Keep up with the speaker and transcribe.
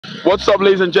What's up,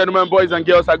 ladies and gentlemen, boys and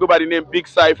girls? I go by the name Big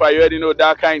Cypher. You already know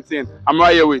that kind of thing. I'm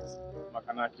right here with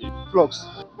Makanaki, Flux,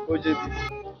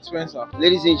 OJB, Spencer.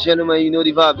 ladies and gentlemen, you know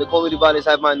the vibe. They call me the baddest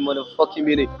hype man, motherfucking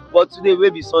minute. But today will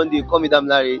be Sunday. Call me damn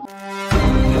Larry.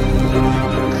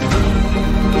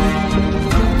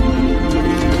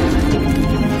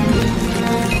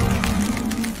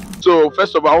 So,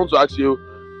 first of all, I want to ask you,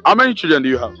 how many children do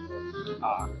you have?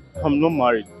 I'm not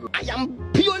married. I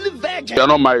am purely virgin. You're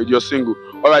not married, you're single.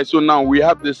 Alright, so now we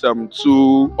have this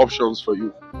two options for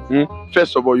you.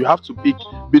 First of all, you have to pick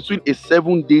between a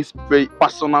 7 days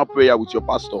personal prayer with your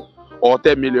pastor or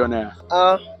 10 millionaire.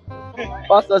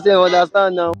 Pastor say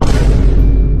understand now.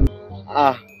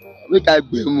 Make I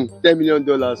pay $10 million.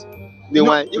 Then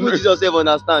why? Even Jesus say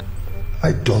understand.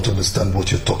 I don't understand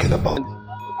what you're talking about.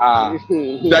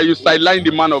 That you sideline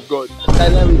the man of God.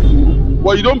 Sideline with you.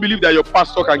 Well, you don't believe that your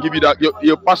pastor can give you that,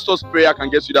 your pastor's prayer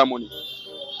can get you that money.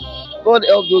 God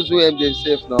help those who help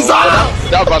themselves now.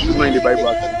 That verse is not in the Bible.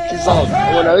 It's out.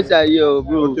 I want to hear,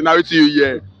 bro. Okay, now it's you,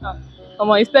 yeah. Come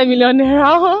on, it's 10 million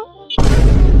naira.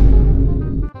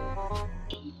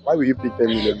 Why will you pick 10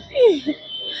 million?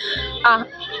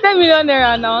 10 million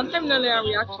naira now. 10 million naira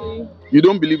we actually. You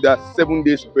don't believe that 7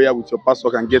 days prayer with your pastor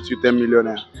can get you 10 million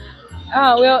naira?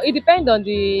 Well, it depends on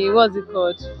the, what's it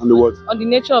called? On the what? On the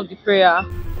nature of the prayer.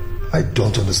 I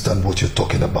don't understand what you're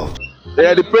talking about.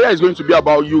 Yeah, the prayer is going to be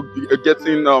about you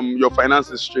getting your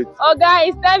finances straight. Oh,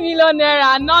 guys, 10 million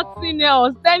naira, nothing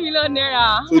else. 10 million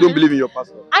naira. So you don't believe in your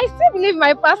pastor? I still believe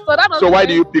my pastor. So why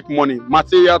do you pick money?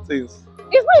 Material things?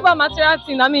 It's not about material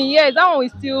thing. I mean, yes, that one we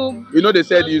still. You know, they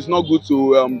said it's not good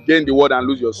to gain the world and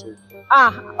lose your soul.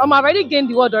 I've already gained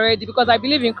the world already because I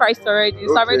believe in Christ already.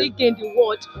 So I've already gained the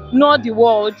world, not the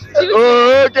world. Okay,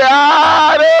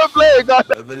 don't play God.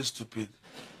 You're very stupid.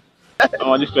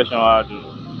 This question I do.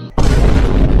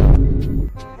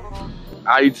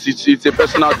 It's a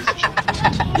personal decision.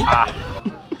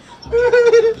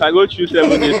 If I go choose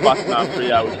 7 days personal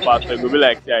prayer with pastor, it will be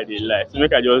like say I did lie. So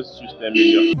make I just choose 10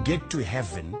 million. Get to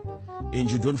heaven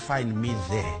and you don't find me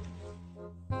there.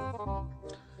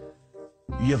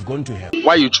 You have gone to hell.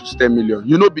 Why you choose 10 million?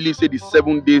 You don't believe say the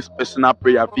 7 days personal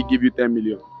prayer if he give you 10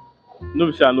 million.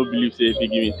 No, say I don't believe say if he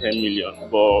give me 10 million,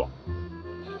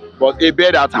 but a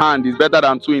bird at hand is better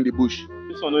than 2 in the bush.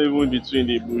 This one not even be 2 in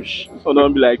the bush. This one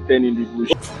don't be like 10 in the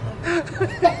bush.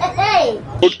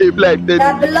 Okay, be like 10.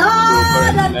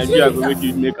 Nigeria go make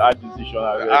you make hard decision.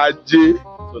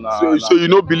 So you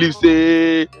don't believe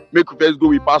say make you first go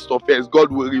with pastor first,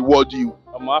 God will reward you.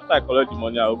 After I collect the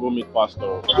money, I will go meet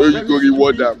pastor. So you go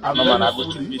reward them. No man, I go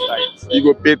still pay tithe. You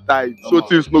go pay tithe. So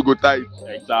things no go tight.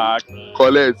 Exactly.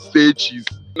 Collect, stay cheese.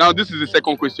 Now this is the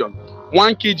second question.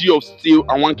 1 kg of steel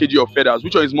and 1 kg of feathers.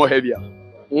 Which one is more heavier?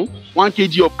 1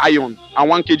 kg of iron and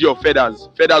 1 kg of feathers.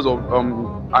 Feathers of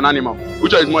an animal.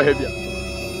 Which one is more heavier?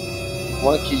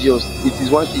 1 kg of it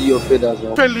is 1 kg of feathers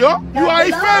now. Failure? You are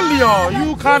a failure.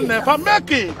 You can never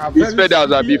make it. It's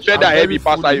feathers. I be feather heavy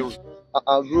past iron.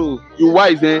 Bro. You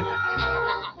wise, eh?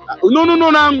 No.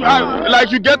 Like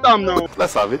you get them now.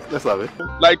 Let's have it.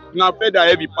 Like now feather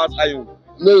heavy past iron.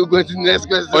 No, we're going to the next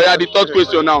question. Oh yeah, the third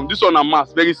question now. This one a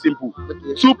math, very simple.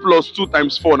 Okay. 2 + 2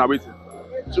 × 4 now wait.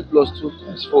 2 + 2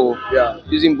 = 4. Yeah.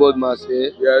 Using board math,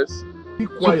 eh? Yes. Be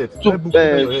quiet. 2 + 2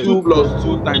 ×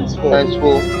 4. Times 4. That'll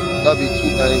be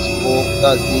 2 times 4.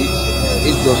 That's 8.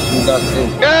 8 + 2. That's 10.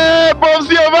 Hey,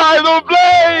 Popsy, I don't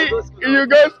play. You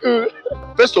guys cool.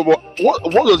 First of all,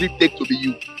 what does it take to be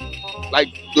you? Like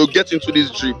to get into this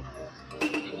dream?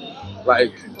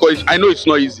 Like, because I know it's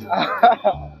not easy.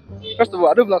 First of all,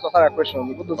 I don't know how to answer that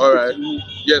question. What does it Alright. take to me?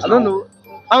 Yes. I don't know.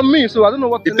 I'm me, so I don't know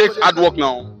what. It takes hard work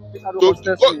now.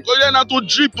 To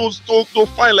dream to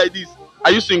find like this.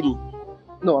 Are you single?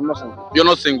 No, I'm not single. You're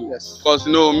not single? Yes. Because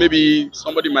maybe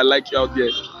somebody might like you out there.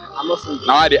 I'm not single.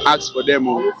 Now they ask for them.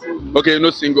 Okay, you're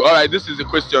not single. Alright, this is the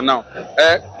question now.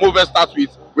 Let's start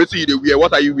with wait till you wear.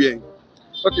 What are you wearing?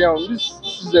 Okay, this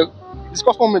is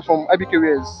custom made from IBK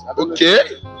Wears. Okay.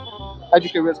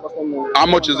 IBK Wears custom made. How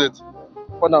much is it?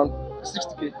 For now,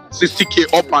 60k.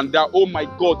 60k up and down. Oh my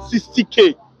God,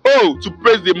 60k. Oh, to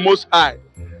praise the Most High.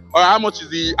 Alright, how much is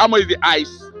the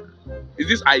ice? Is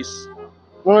this ice?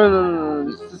 No.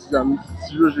 This is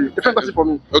usually different person for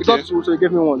me. Okay. It's not two, so he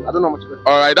gave me one. I don't know how much it is.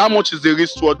 Alright, how much is the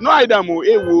wristwatch? No idea, mo.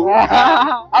 Hey, wo.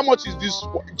 How much is this?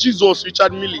 Jesus,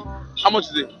 Richard Millie. How much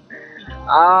is it?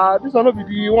 This one will be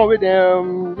the one with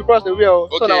them because the wheel.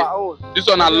 Okay. So our own. This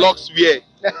one are locks wear.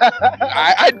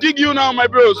 I dig you now, my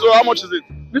bro. So how much is it?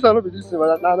 This one will be this thing,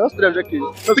 but now that's 300k.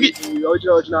 Not the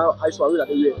original ice one that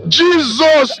they wear.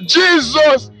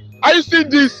 Jesus! Are you seeing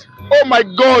this? Oh my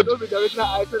God. Don't be the original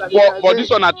iPhone. For this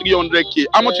one at 300k.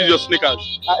 How much is your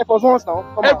sneakers? Air Force Ones now.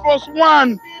 Come Air on. Force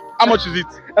One. How much is it?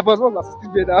 Air Force Ones are 60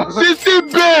 bay now. 60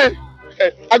 bay.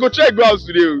 I go check grounds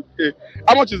today.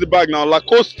 How much is the bag now?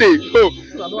 Lacoste. Oh.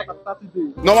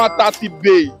 No, 30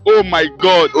 bay. Oh my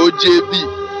God.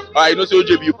 OJB. I know say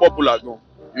OJB you popular now.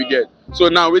 You get. So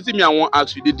now waiting me I want to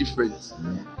ask you the difference.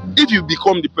 If you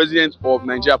become the president of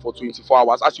Nigeria for 24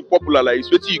 hours, as you popular like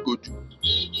this, what you go do?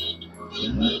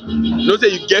 Don't say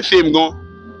you get fame gone.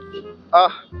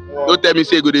 Don't tell me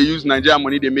say go they use Nigeria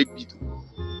money they make beat.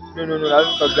 No,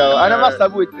 that's not that. I never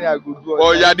started with thing I go do.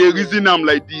 Oh yeah, they reason I'm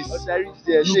like this.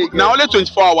 Now only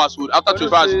 24 hours would after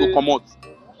 24 hours you go come out.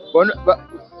 But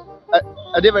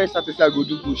I did very satisfied. I go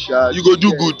do good, you go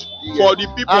do good for the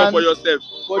people and for yourself.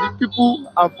 For the people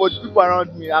and for the people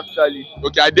around me actually.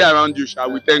 Okay, I did around you,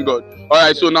 we thank God. All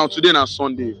right, so now today na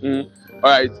Sunday. All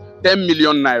right, 10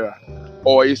 million naira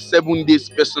or a 7 days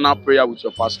personal prayer with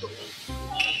your pastor.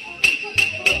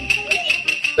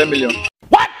 10 million.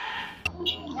 What?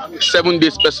 7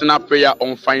 days personal prayer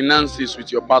on finances with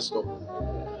your pastor.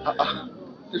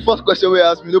 The first question we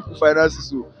ask me, no put finances.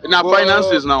 So. Now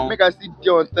finances now. Make I still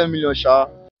get on 10 million, sha.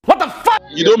 What the fuck?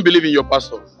 You don't believe in your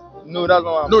pastor? No, that's not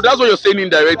what I'm saying. No, that's what you're saying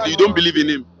indirectly. You don't believe in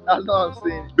him. That's not what I'm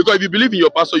saying. Because if you believe in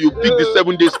your pastor, you pick the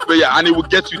 7 days prayer and it will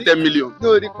get you 10 million.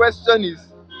 No, the question is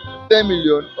 10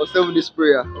 million or 7 days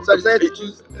prayer. So I decided to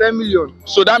choose 10 million.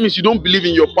 So that means you don't believe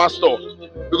in your pastor.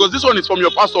 Because this one is from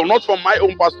your pastor, not from my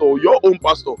own pastor or your own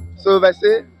pastor. So if I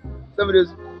say 7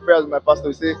 days prayer with my pastor,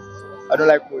 you say I don't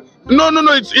like money. No.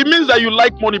 It means that you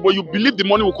like money, but you believe the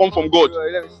money will come from God.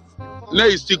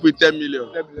 Let you stick with 10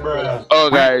 million. 10 million. All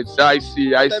right, I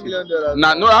see. $10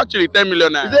 million. No, actually 10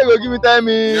 million. You say you go give me 10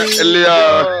 million.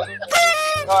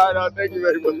 No, thank you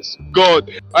very much. God.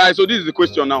 All right, so this is the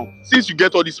question now. Since you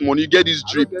get all this money, you get this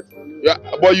drip. Yeah,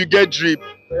 but you get drip.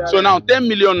 Yeah. So now 10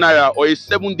 million naira or a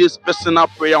 7 days personal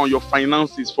prayer on your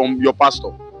finances from your pastor.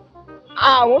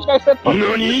 What should I set up?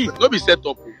 No be set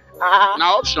up.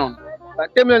 Now option.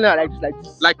 Like 10 million naira like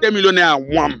this. Like 10 million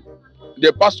naira one.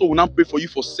 The pastor will now pray for you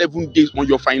for 7 days on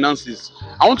your finances.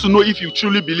 I want to know if you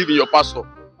truly believe in your pastor.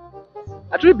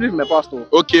 I truly believe in my pastor.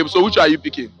 Okay, so which are you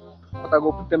picking? But I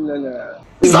go put 10 million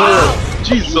naira.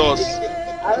 Jesus.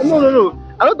 No.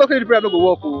 I'm not talking the prayer not go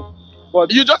work.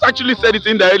 But you just actually said it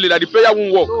indirectly that the prayer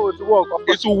won't work. No, it will work.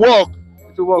 It will work.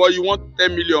 But you want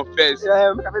 10 million first.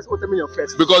 Yeah, I first go 10 million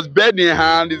first. Because bird in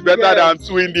hand is better than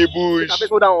two in the bush. I first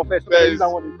go down first.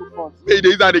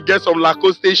 Maybe they get some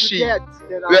Lacoste shit.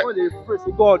 Then I want to pray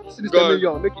say God, see this 10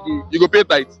 million, make it. You go pay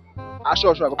tithe.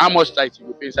 Sure. How much tithe you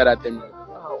go pay inside that 10 million?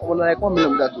 Like 1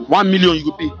 million that. 1 million you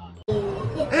go pay.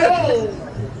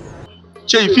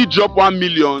 Che, if you drop 1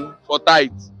 million for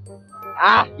tithe.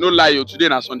 No lie, today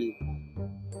na Sunday.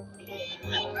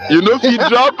 You know if you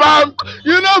drop them,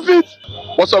 you know if it.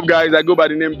 What's up, guys? I go by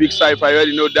the name Big Cypher. I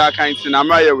already know that kind of thing. I'm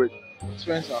right here with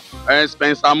Spencer.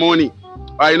 Spencer Money.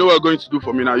 You know what you're going to do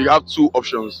for me now. You have two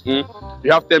options. You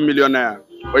have 10 million naira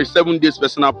or a 7 days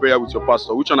personal prayer with your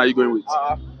pastor. Which one are you going with?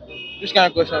 Which kind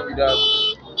of question with that?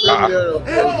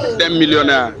 10 million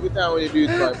naira. Every time when you do it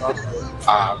for my pastor.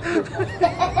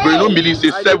 But you don't believe say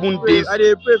 7 days. I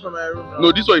did pray for my room now.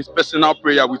 No, this one is personal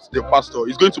prayer with the pastor.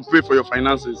 He's going to pray for your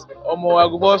finances. I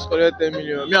go first collect 10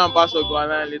 million. Me and pastor go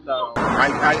online later.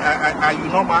 Are you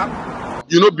normal?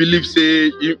 You don't believe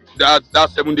say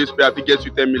that 7 days prayer gets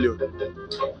you 10 million.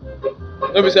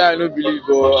 No be say I don't believe,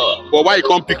 but why you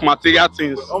can't pick material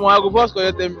things? I go first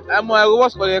collect 10. I go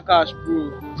first collect cash,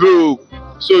 bro.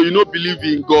 So you don't believe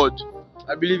in God?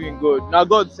 I believe in God. Now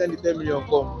God send the 10 million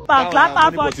come. Clap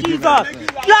out for Jesus.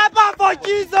 Clap out for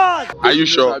Jesus. Are you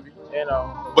sure? Yeah,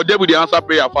 now. But they will the answer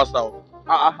prayer faster.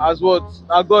 As what?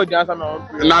 Now God the answer my own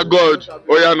prayer. Now God.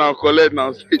 Oh yeah, now collect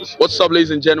now. What's up,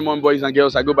 ladies and gentlemen, boys and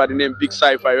girls? I go by the name Big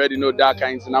Cypher. I already know that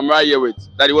kind of thing. I'm right here with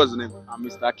Daddy. What's the name? I'm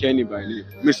Mr. Kenny by name.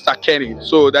 Mr. Kenny.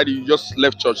 So Daddy, you just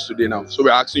left church today now. So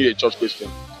we're asking you a church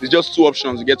question. It's just two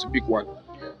options. You get to pick one.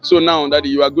 So now, Daddy,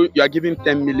 you are giving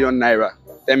 10 million naira.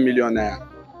 10 million naira.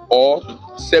 Or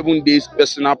 7 days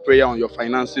personal prayer on your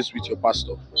finances with your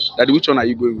pastor. Daddy, which one are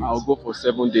you going with? I'll go for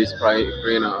 7 days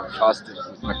praying and fasting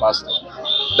with my pastor.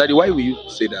 Daddy, why will you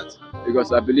say that?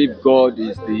 Because I believe God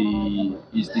is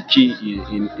the key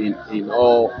in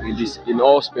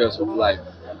all spheres of life.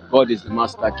 God is the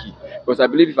master key. Because I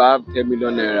believe if I have 10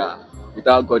 million naira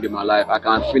without God in my life, I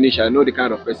can finish. I know the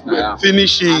kind of person I am.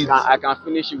 Finish it. I can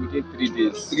finish it within 3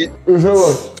 days.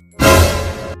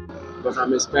 Because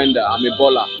I'm a spender, I'm a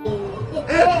baller.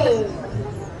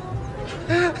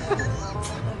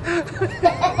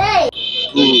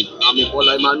 I'm a Well,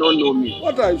 I might not know me.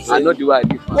 What are you I saying? know the way I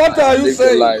live. What are you Live your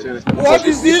saying? life. What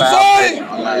is he If I have saying?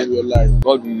 faith in my Live life, your life.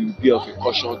 God will be of a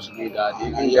caution to me that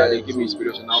they give me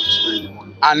inspiration how to spend the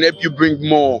money. And help you bring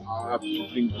more. I'll have to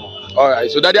bring more.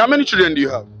 Alright, so daddy, how many children do you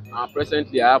have?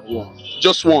 Presently, I have one.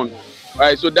 Just one.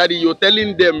 Alright, so daddy, you're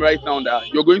telling them right now that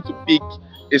you're going to pick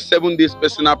a 7 days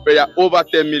personal prayer over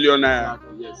 10 million naira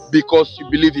Exactly, yes. because you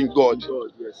believe in God.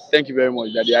 God, yes. Thank you very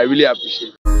much, daddy. I really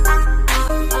appreciate it.